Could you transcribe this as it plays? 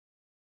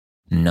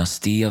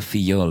Nastia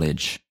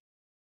Fiolic.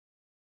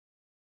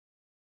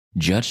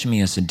 Judge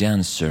me as a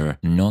dancer,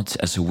 not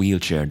as a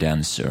wheelchair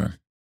dancer.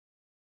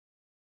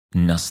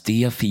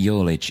 Nastia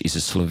Fiolic is a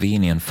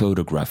Slovenian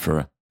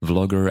photographer,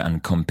 vlogger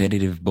and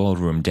competitive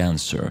ballroom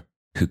dancer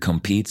who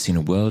competes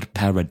in world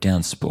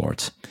para-dance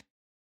sport.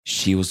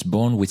 She was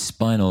born with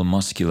spinal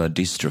muscular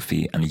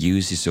dystrophy and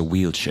uses a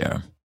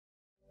wheelchair.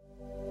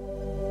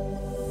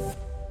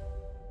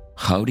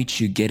 How did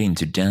you get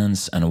into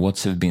dance, and what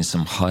have been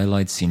some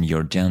highlights in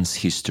your dance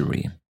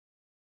history?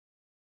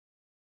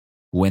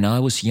 When I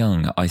was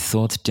young, I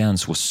thought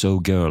dance was so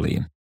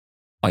girly.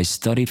 I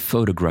studied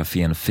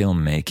photography and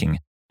filmmaking,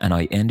 and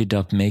I ended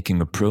up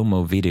making a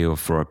promo video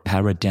for a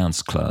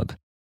para-dance club.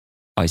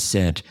 I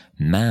said,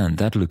 "Man,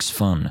 that looks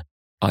fun.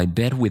 I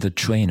bet with a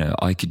trainer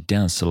I could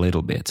dance a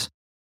little bit."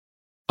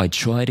 I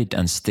tried it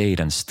and stayed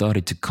and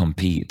started to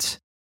compete.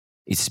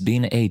 It's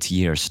been 8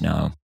 years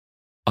now.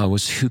 I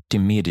was hooked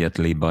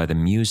immediately by the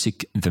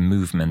music, the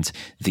movement,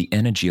 the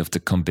energy of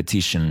the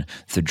competition,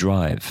 the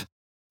drive.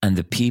 And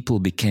the people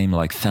became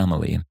like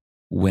family.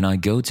 When I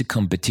go to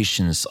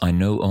competitions, I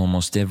know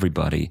almost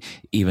everybody,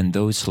 even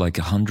though it's like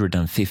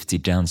 150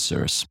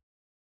 dancers.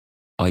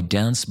 I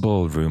dance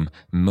ballroom,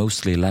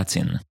 mostly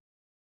Latin.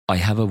 I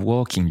have a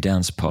walking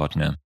dance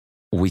partner.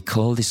 We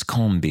call this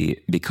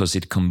combi because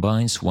it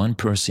combines one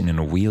person in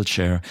a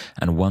wheelchair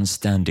and one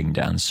standing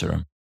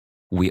dancer.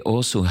 We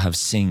also have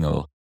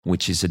single,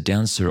 which is a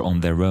dancer on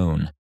their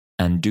own,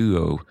 and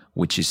duo,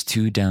 which is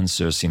 2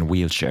 dancers in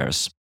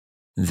wheelchairs.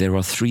 There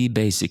are 3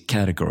 basic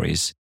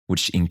categories,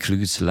 which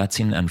includes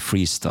Latin and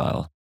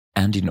freestyle,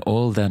 and in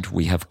all that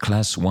we have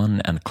Class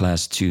 1 and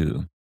Class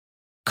 2.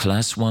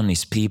 Class 1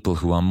 is people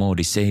who are more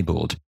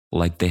disabled,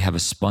 like they have a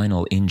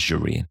spinal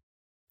injury.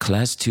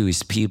 Class 2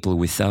 is people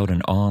without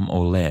an arm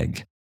or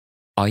leg.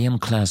 I am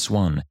Class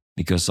 1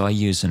 because I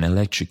use an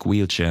electric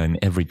wheelchair in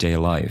everyday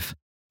life,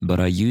 but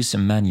I use a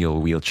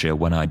manual wheelchair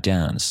when I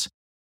dance.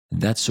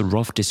 That's a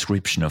rough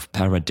description of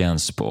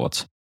para-dance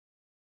sport.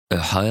 A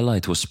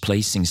highlight was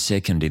placing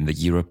second in the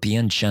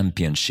European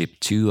Championship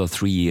 2 or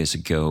 3 years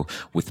ago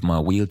with my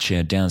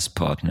wheelchair dance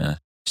partner,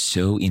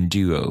 So in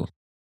duo.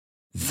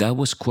 That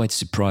was quite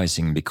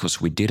surprising because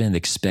we didn't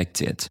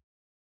expect it.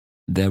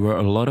 There were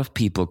a lot of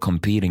people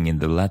competing in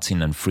the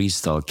Latin and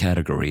freestyle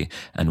category,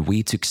 and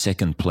we took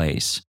second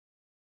place.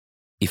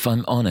 If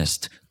I'm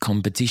honest,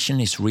 competition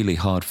is really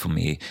hard for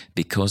me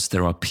because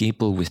there are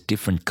people with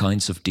different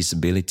kinds of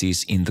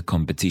disabilities in the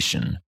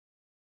competition.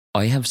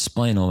 I have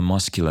spinal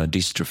muscular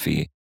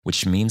dystrophy,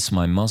 which means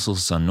my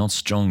muscles are not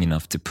strong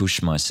enough to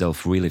push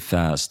myself really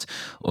fast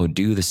or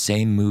do the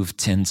same move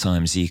 10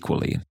 times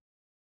equally.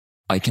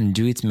 I can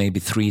do it maybe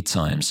 3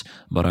 times,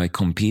 but I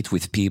compete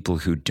with people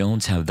who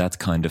don't have that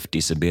kind of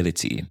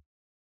disability.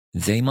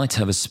 They might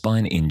have a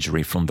spine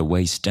injury from the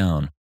waist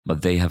down,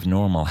 but they have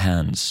normal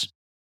hands.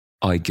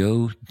 I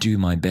go, do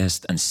my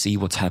best and see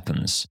what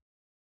happens.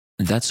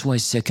 That's why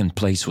second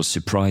place was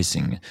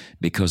surprising,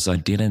 because I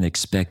didn't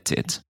expect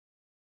it.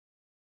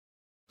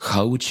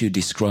 How would you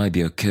describe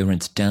your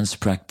current dance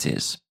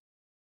practice?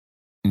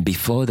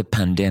 Before the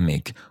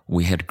pandemic,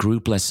 we had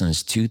group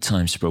lessons 2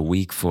 times per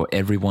week for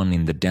everyone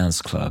in the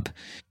dance club.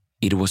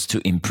 It was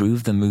to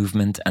improve the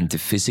movement and to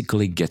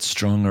physically get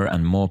stronger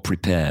and more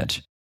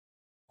prepared.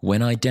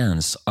 When I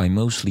dance, I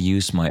mostly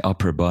use my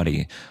upper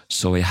body,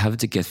 so I have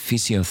to get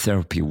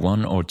physiotherapy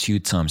 1 or 2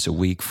 times a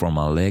week for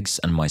my legs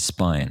and my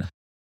spine.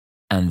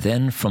 And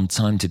then, from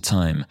time to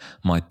time,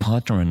 my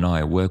partner and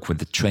I work with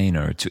the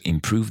trainer to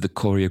improve the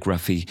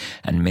choreography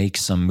and make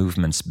some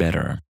movements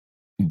better.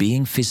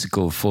 Being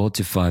physical 4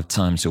 to 5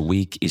 times a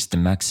week is the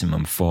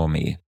maximum for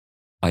me.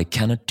 I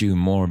cannot do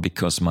more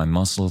because my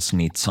muscles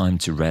need time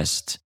to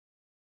rest.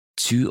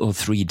 2 or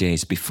 3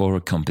 days before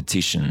a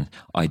competition,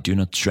 I do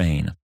not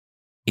train.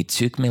 It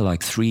took me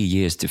like 3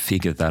 years to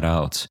figure that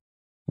out.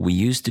 We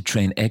used to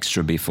train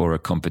extra before a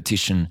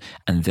competition,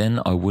 and then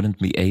I wouldn't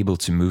be able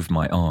to move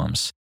my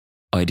arms.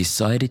 I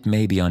decided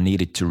maybe I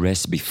needed to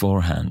rest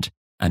beforehand,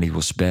 and it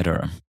was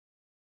better.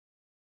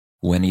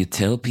 When you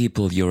tell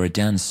people you're a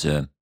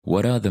dancer,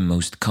 what are the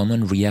most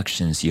common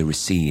reactions you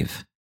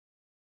receive?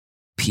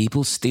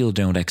 People still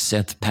don't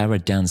accept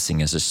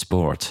para-dancing as a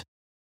sport.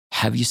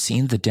 Have you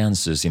seen the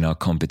dancers in our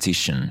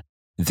competition?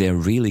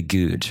 They're really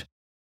good.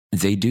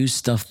 They do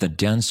stuff that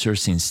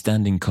dancers in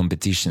standing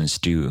competitions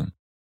do.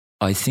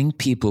 I think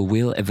people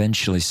will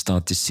eventually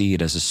start to see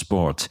it as a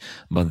sport,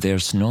 but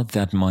there's not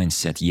that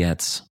mindset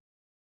yet.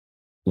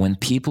 When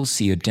people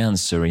see a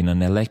dancer in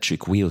an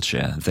electric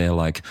wheelchair, they're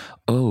like,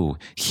 "Oh,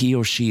 he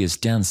or she is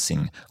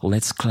dancing,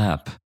 let's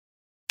clap."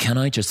 Can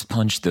I just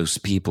punch those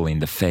people in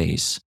the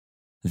face?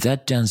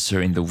 That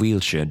dancer in the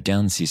wheelchair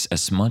dances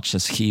as much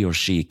as he or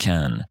she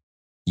can.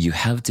 You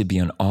have to be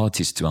an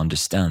artist to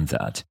understand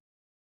that.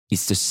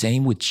 It's the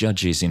same with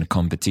judges in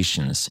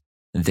competitions.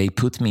 They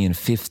put me in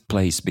 5th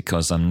place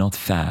because I'm not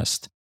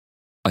fast.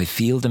 I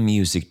feel the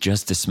music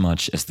just as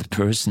much as the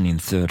person in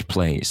 3rd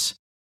place.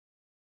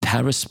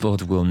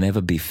 Parasport will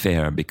never be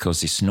fair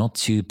because it's not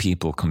 2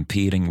 people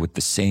competing with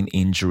the same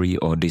injury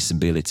or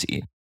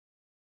disability.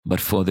 But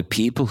for the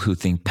people who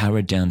think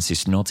paradance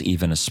is not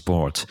even a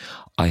sport,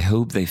 I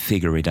hope they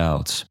figure it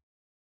out.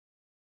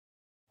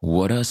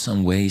 What are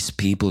some ways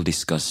people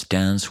discuss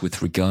dance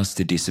with regards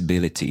to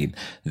disability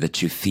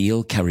that you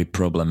feel carry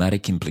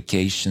problematic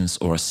implications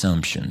or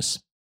assumptions?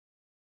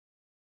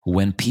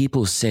 When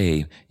people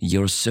say,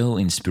 "You're so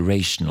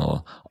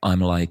inspirational," I'm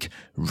like,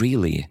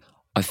 really?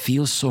 I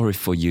feel sorry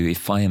for you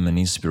if I am an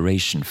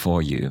inspiration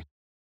for you.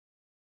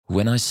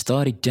 When I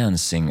started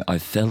dancing, I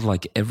felt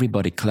like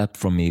everybody clapped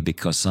for me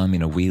because I'm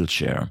in a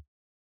wheelchair.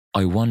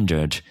 I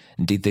wondered,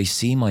 did they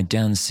see my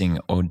dancing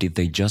or did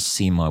they just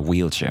see my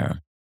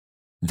wheelchair?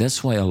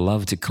 That's why I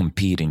love to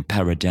compete in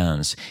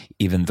paradance,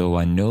 even though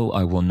I know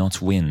I will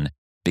not win,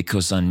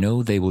 because I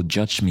know they will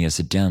judge me as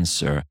a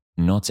dancer,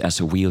 not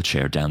as a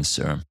wheelchair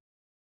dancer.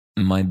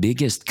 My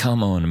biggest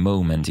come on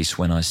moment is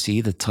when I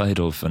see the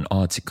title of an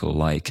article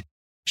like,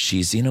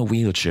 "She's in a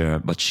wheelchair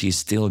but she's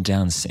still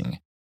dancing."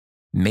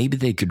 Maybe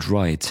they could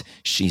write,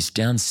 "She's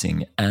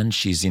dancing and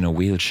she's in a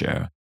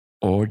wheelchair,"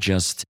 or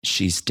just,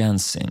 "She's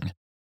dancing."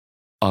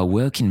 I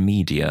work in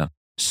media,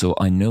 so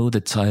I know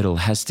the title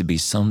has to be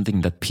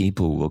something that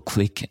people will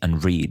click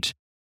and read.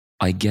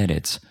 I get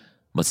it,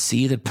 but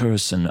see the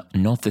person,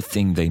 not the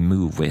thing they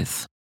move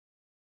with.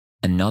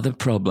 Another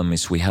problem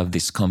is we have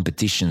these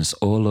competitions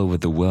all over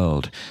the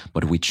world,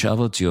 but we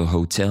travel to a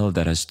hotel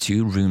that has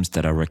 2 rooms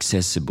that are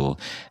accessible,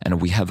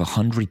 and we have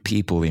 100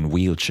 people in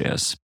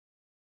wheelchairs.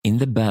 In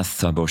the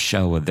bathtub or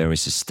shower there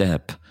is a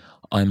step.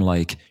 I'm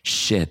like,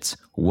 shit,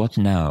 what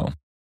now?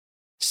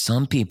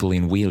 Some people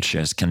in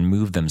wheelchairs can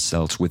move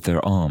themselves with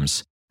their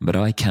arms, but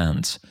I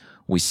can't.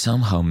 We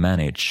somehow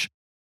manage.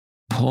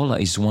 Paula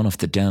is one of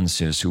the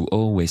dancers who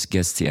always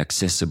gets the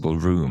accessible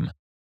room.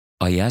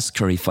 I ask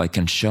her if I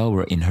can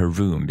shower in her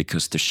room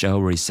because the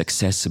shower is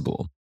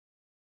accessible.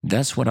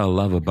 That's what I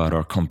love about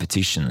our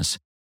competitions.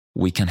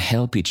 We can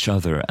help each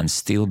other and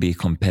still be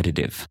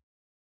competitive.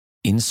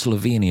 In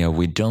Slovenia,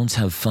 we don't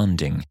have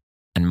funding,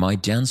 and my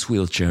dance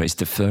wheelchair is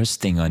the first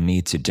thing I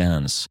need to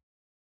dance.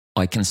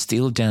 I can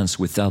still dance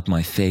without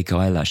my fake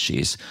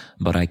eyelashes,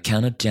 but I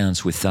cannot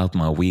dance without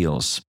my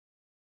wheels.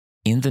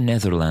 In the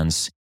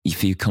Netherlands,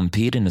 if you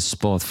compete in a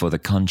sport for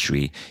the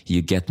country,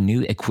 you get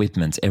new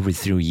equipment every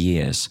 3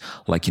 years,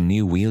 like a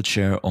new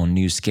wheelchair or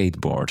new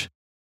skateboard.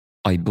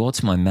 I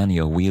bought my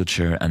manual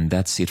wheelchair and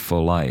that's it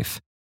for life.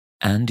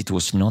 And it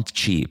was not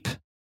cheap.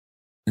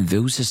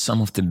 Those are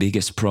some of the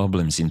biggest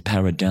problems in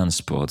paradance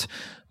sport,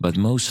 but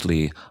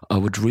mostly I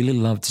would really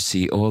love to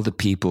see all the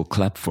people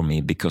clap for me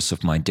because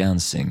of my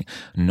dancing,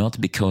 not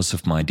because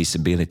of my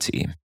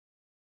disability.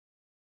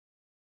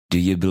 Do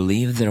you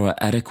believe there are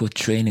adequate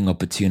training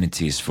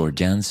opportunities for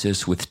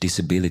dancers with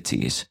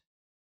disabilities?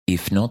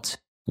 If not,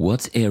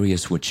 what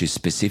areas would you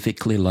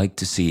specifically like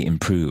to see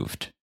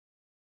improved?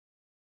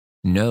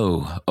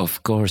 No,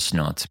 of course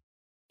not.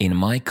 In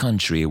my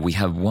country, we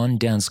have one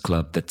dance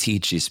club that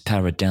teaches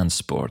para-dance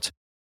sport.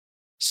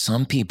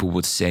 Some people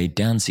would say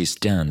dance is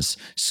dance,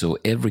 so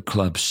every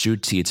club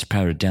should teach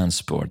para-dance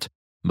sport.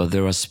 But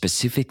there are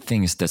specific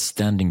things that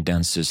standing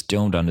dancers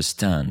don't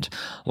understand,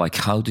 like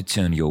how to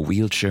turn your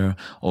wheelchair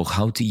or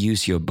how to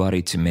use your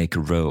body to make a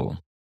roll.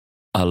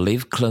 I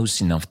live close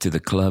enough to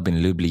the club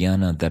in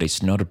Ljubljana that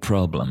it's not a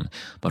problem,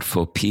 but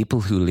for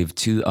people who live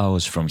 2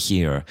 hours from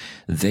here,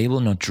 they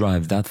will not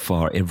drive that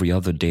far every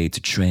other day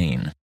to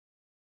train.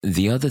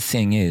 The other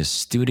thing is,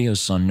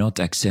 studios are not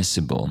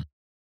accessible.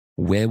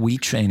 Where we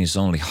train is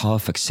only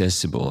half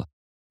accessible.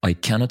 I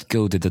cannot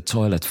go to the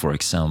toilet, for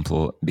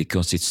example,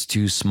 because it's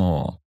too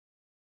small.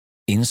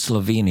 In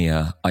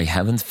Slovenia, I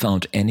haven't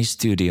found any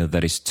studio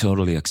that is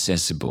totally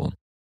accessible.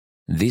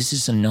 This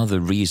is another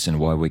reason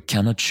why we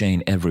cannot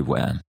train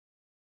everywhere.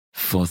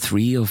 For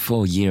 3 or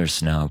 4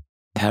 years now,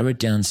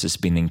 paradance has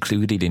been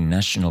included in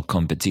national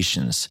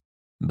competitions,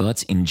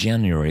 but in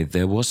January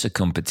there was a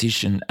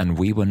competition and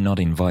we were not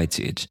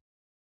invited.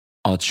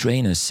 Our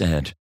trainer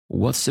said,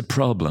 "What's the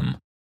problem?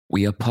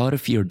 We are part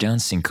of your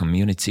dancing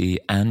community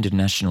and a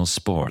national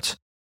sport.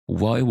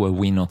 Why were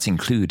we not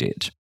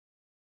included?"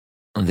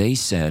 They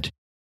said,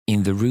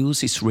 "In the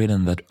rules it's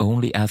written that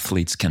only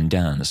athletes can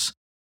dance."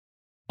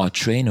 Our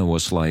trainer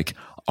was like,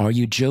 "Are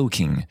you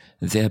joking?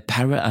 They're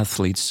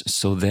para-athletes,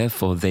 so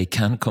therefore they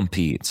can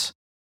compete."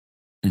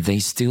 They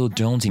still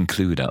don't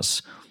include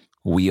us.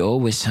 We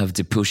always have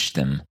to push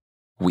them.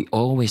 We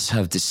always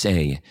have to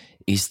say,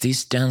 "Is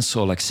this dance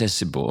hall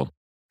accessible?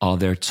 Are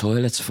there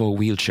toilets for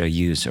wheelchair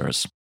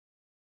users?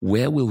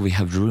 Where will we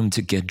have room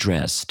to get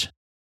dressed?"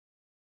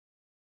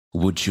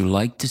 Would you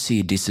like to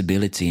see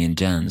disability in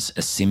dance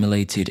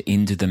assimilated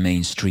into the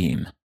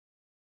mainstream?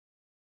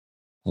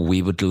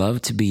 We would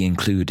love to be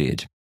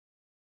included.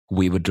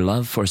 We would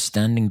love for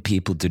standing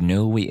people to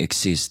know we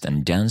exist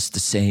and dance the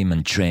same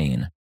and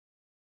train.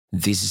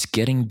 This is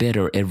getting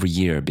better every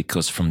year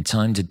because from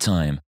time to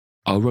time,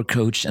 our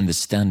coach and the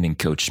standing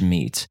coach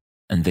meet,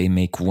 and they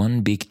make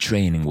one big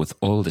training with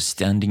all the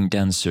standing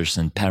dancers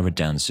and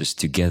para-dancers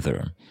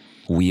together.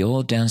 We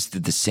all dance to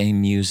the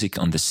same music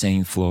on the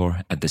same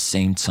floor at the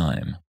same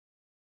time.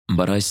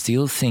 But I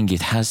still think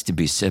it has to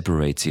be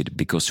separated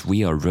because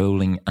we are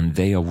rolling and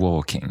they are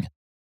walking.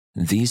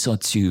 These are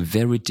two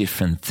very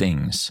different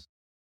things.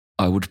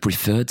 I would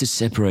prefer to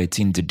separate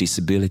into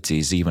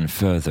disabilities even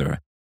further,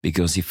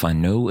 because if I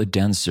know a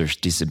dancer's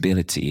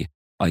disability,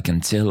 I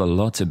can tell a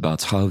lot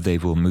about how they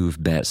will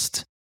move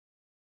best.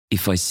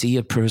 If I see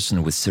a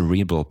person with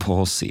cerebral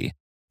palsy,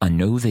 I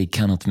know they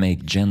cannot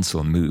make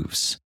gentle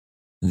moves.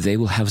 They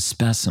will have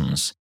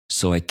spasms,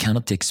 so I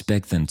cannot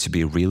expect them to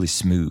be really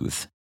smooth.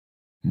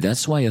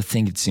 That's why I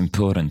think it's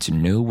important to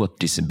know what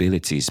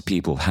disabilities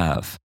people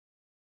have.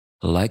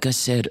 Like I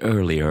said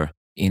earlier,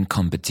 in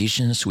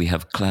competitions we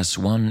have Class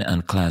 1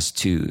 and Class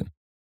 2.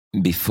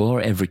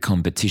 Before every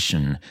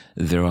competition,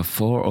 there are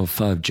 4 or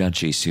 5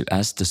 judges who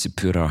ask us to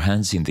put our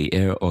hands in the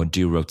air or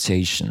do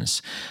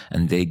rotations,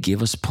 and they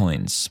give us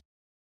points.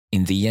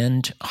 In the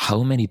end,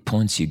 how many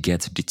points you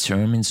get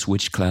determines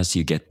which class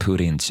you get put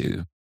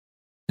into.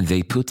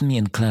 They put me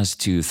in Class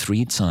 2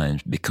 3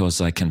 times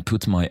because I can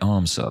put my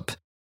arms up,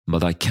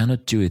 but I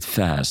cannot do it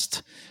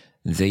fast.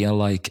 They are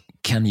like,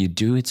 can you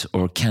do it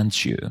or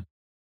can't you?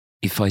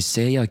 If I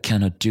say I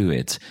cannot do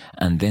it,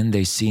 and then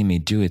they see me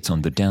do it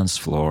on the dance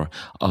floor,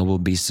 I will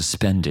be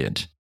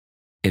suspended.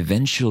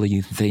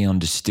 Eventually, they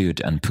understood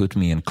and put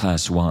me in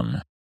Class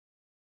 1.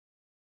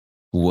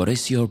 What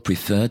is your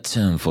preferred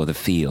term for the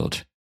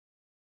field?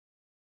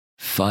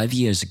 5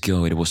 years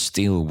ago it was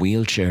still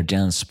wheelchair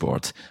dance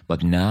sport,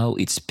 but now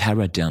it's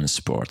para dance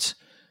sport.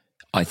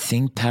 I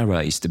think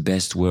para is the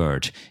best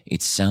word,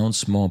 it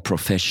sounds more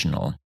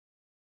professional.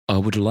 I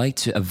would like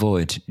to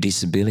avoid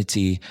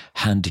disability,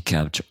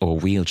 handicapped or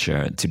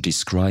wheelchair to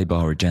describe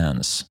our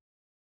dance.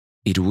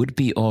 It would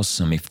be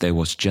awesome if there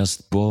was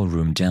just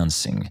ballroom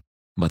dancing,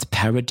 but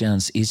para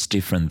dance is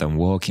different than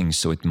walking,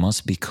 so it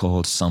must be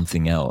called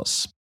something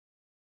else.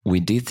 We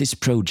did this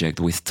project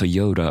with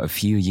Toyota a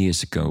few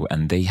years ago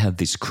and they had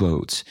this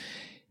quote,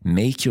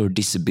 "Make your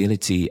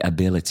disability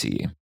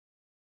ability."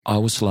 I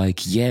was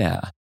like,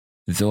 yeah,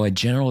 though I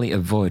generally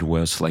avoid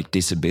words like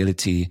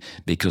disability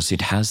because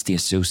it has the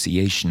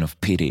association of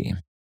pity.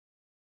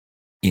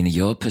 In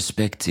your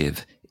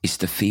perspective, is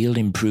the field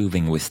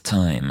improving with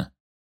time?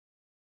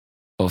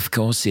 Of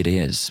course it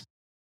is.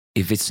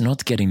 If it's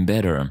not getting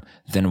better,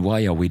 then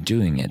why are we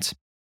doing it?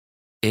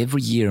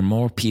 Every year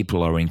more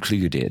people are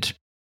included.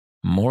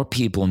 More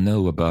people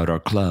know about our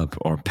club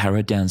or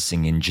para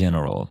dancing in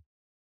general.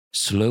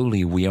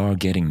 Slowly we are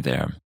getting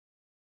there.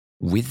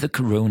 With the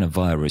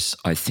coronavirus,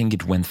 I think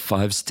it went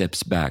 5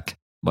 steps back,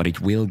 but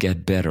it will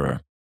get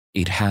better.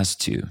 It has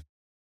to.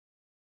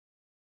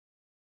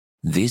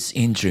 This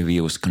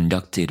interview was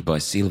conducted by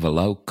Silva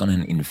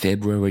Laukkanen in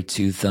February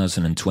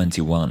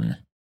 2021.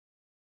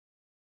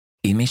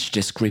 Image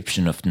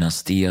description of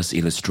Nastia's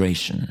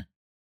illustration.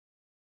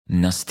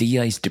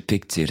 Nastia is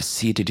depicted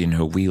seated in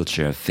her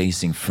wheelchair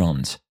facing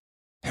front.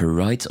 Her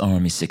right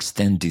arm is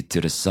extended to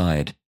the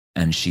side,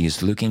 and she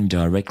is looking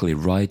directly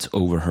right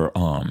over her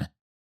arm.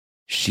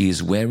 She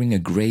is wearing a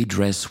grey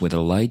dress with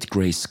a light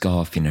grey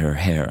scarf in her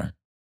hair.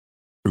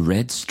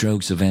 Red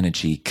strokes of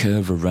energy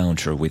curve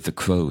around her with the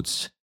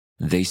quotes,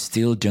 "They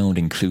still don't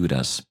include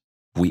us.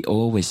 We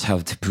always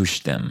have to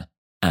push them."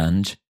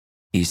 And,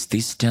 "Is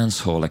this dance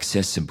hall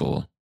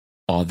accessible?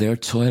 Are there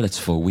toilets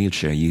for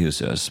wheelchair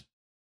users?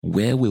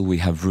 Where will we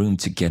have room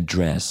to get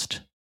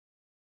dressed?"